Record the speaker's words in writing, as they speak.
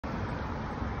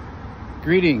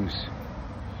Greetings.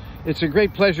 It's a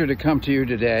great pleasure to come to you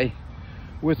today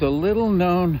with a little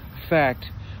known fact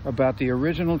about the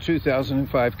original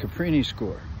 2005 Caprini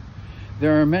score.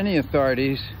 There are many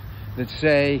authorities that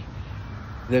say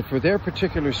that for their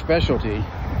particular specialty,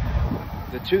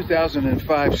 the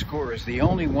 2005 score is the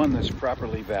only one that's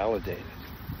properly validated.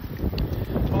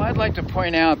 Well, I'd like to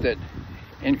point out that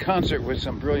in concert with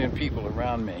some brilliant people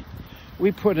around me,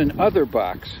 we put an other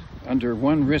box under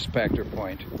one risk factor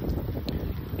point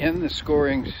in the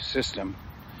scoring system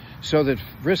so that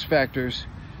risk factors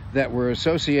that were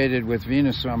associated with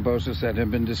venous thrombosis that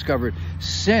have been discovered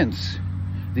since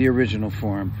the original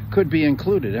form could be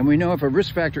included. And we know if a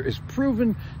risk factor is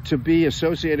proven to be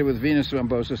associated with venous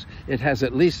thrombosis, it has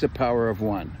at least a power of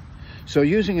 1. So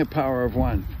using a power of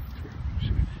 1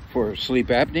 for sleep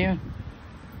apnea,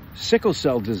 sickle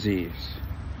cell disease,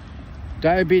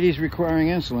 diabetes requiring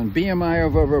insulin, BMI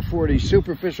of over 40,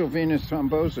 superficial venous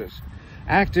thrombosis,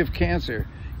 active cancer,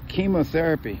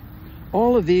 chemotherapy,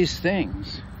 all of these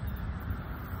things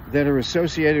that are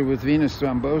associated with venous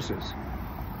thrombosis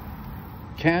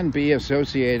can be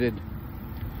associated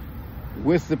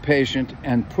with the patient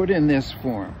and put in this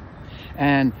form.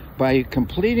 And by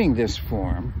completing this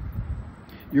form,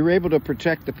 you're able to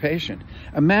protect the patient.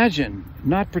 Imagine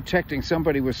not protecting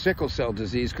somebody with sickle cell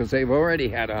disease because they've already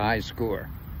had a high score,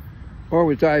 or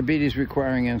with diabetes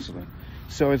requiring insulin.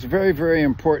 So it's very, very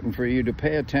important for you to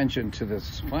pay attention to the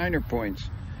finer points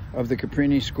of the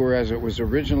Caprini score as it was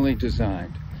originally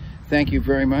designed. Thank you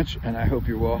very much, and I hope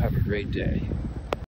you all have a great day.